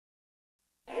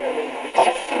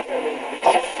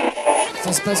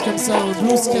Ça se passe comme ça, un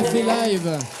blues café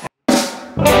live.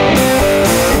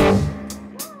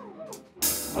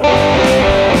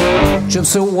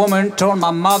 Just a woman told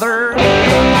my mother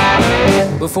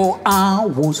before I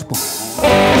was born,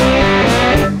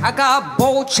 I got a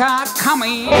boy child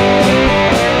coming.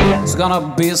 It's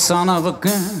gonna be a son of a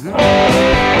gun.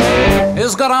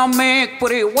 It's gonna make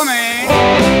pretty women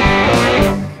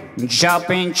jump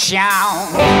and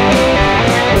shout.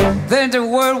 Then the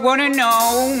world wanna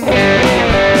know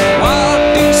what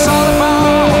it's all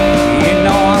about. You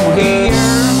know I'm here.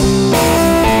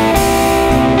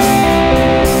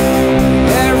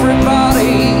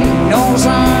 Everybody knows I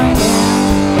am.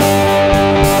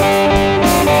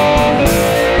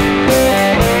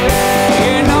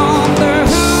 You know the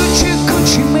Hoochie,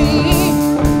 Coochie me.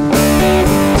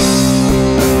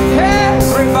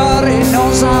 Everybody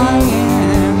knows I am.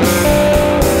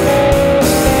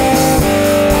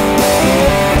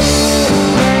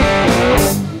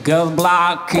 Got a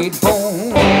blockade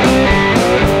bone,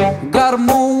 got a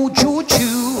mojo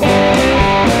chew,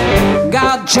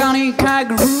 got Johnny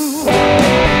Kangaroo,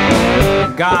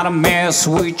 gotta mess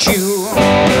with you.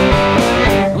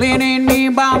 Leaning me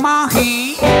by my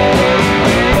heat,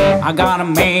 I gotta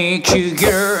make you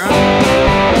girl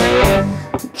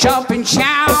jump and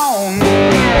shout.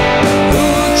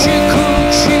 Hoochie,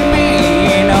 Coochie me,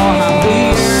 you know I'm here.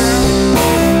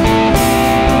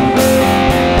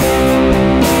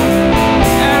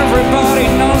 Everybody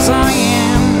knows I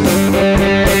am.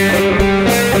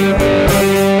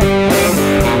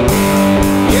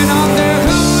 You know the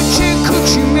Hoochie,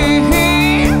 Coochie me.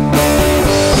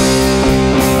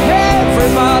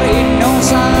 Everybody knows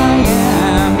I am.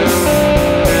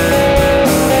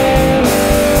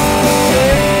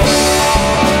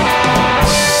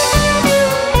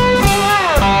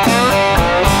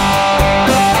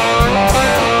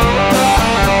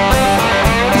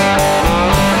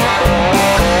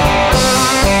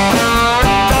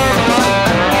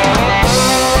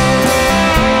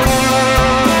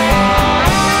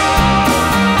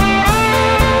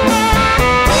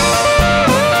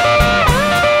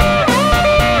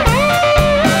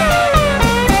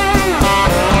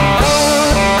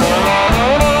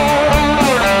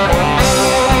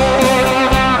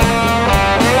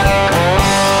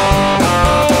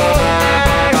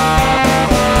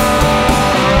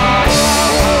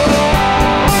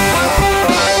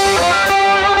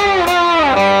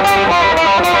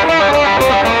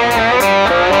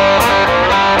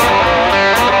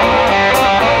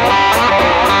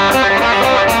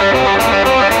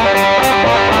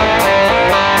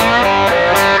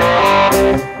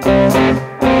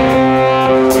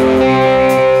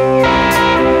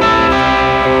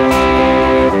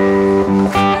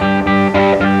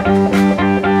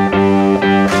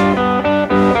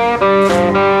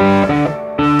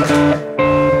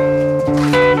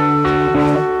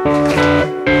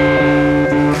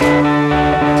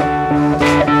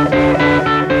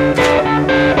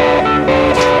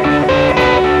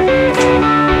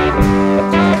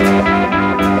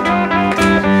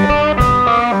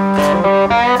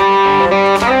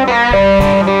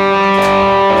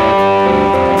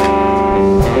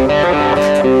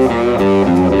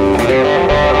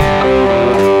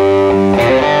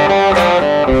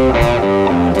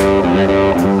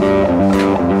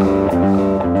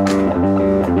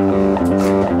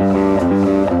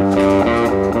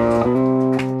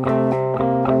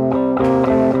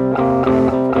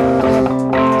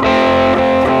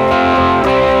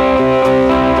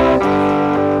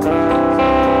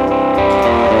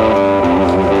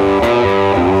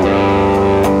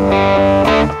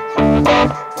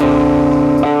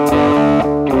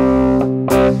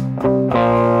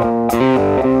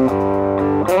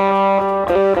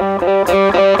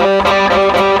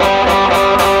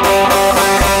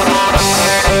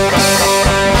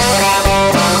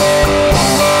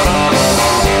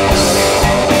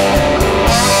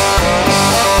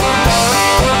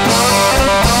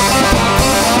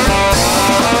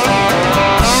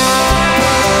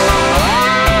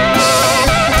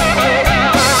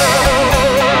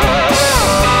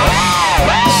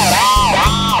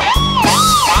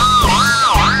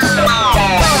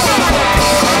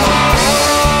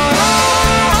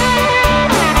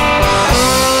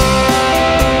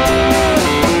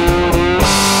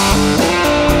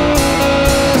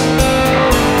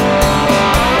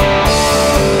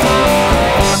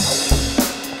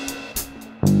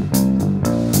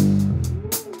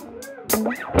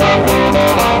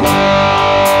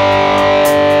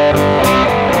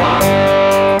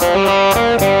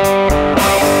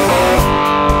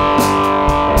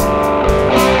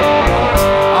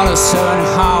 On a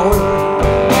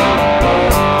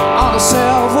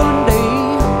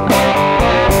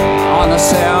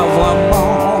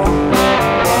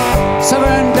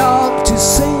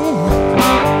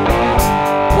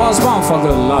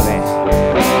everybody.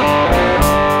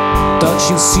 Don't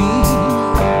you see?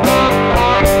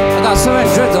 I got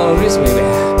 $700, baby.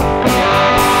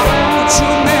 Don't you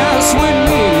mess with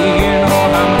me, you know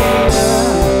I'm here.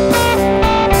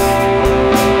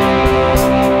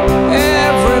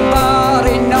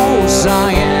 Everybody knows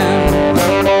I am.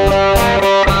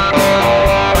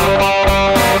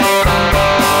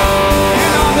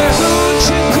 And I'm the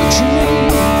Hoochie, Coochie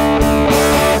man.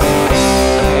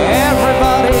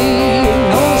 Everybody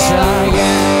knows I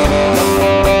am.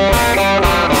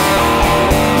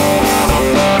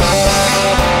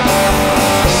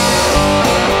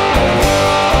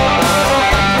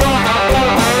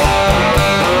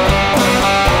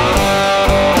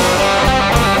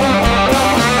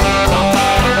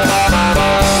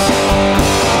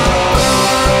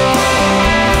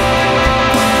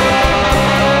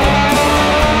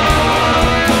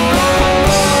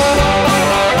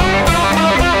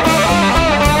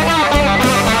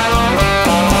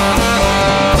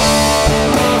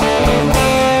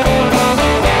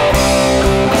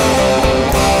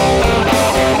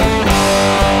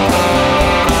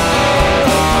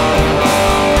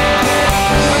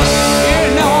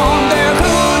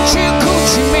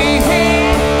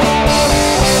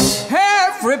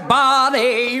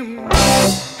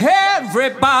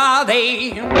 Everybody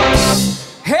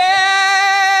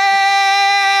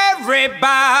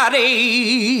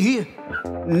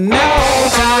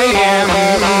knows I am.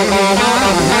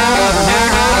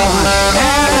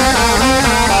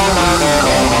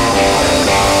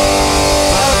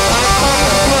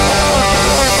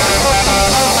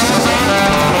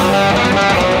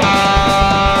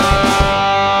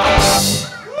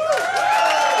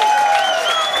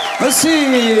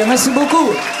 Merci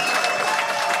beaucoup.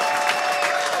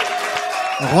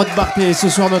 Rod Barthet est ce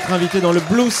soir notre invité dans le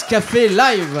Blues Café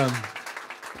Live.